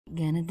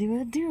Gonna do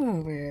a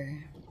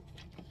do-over.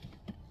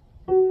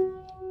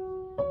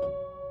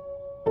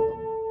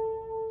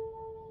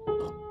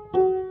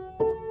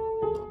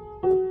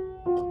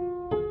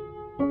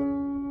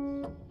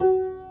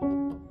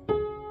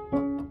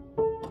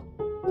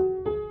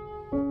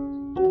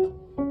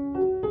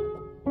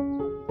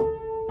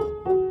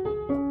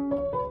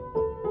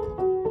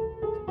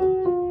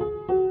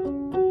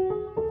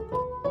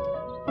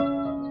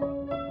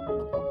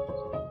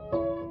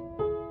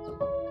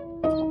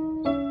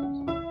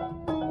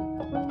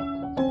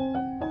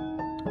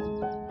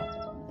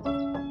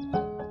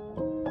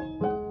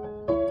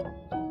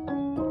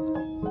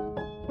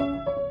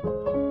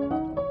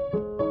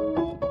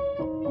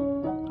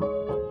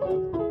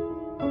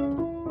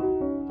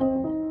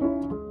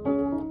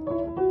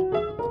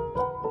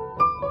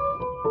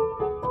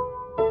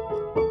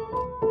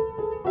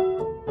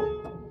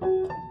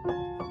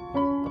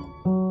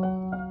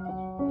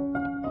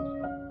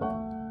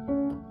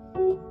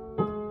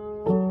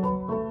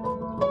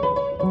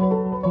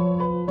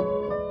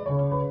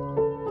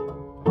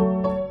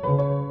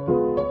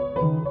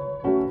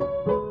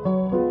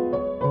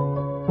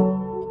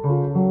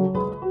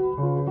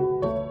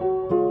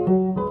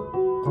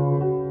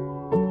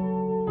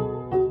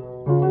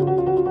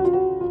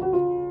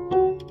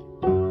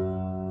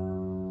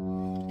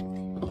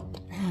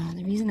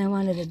 The reason I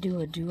wanted to do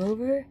a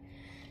do-over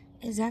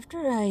is after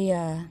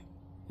I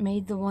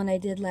made the one I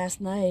did last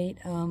night,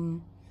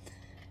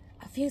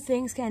 a few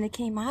things kind of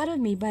came out of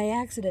me by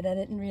accident. I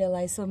didn't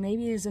realize, so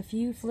maybe there's a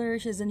few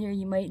flourishes in here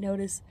you might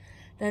notice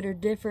that are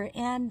different,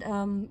 and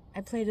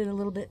I played it a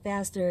little bit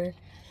faster.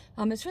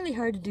 It's really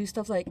hard to do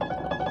stuff like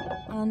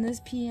on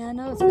this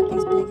piano. It's got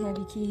these big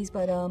heavy keys,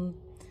 but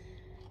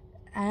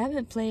I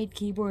haven't played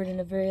keyboard in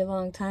a very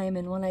long time,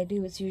 and when I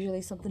do, it's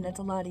usually something that's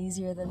a lot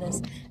easier than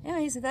this.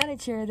 Anyways, I thought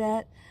I'd share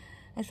that.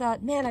 I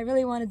thought, man, I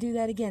really want to do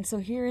that again. So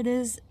here it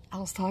is.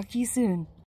 I'll talk to you soon.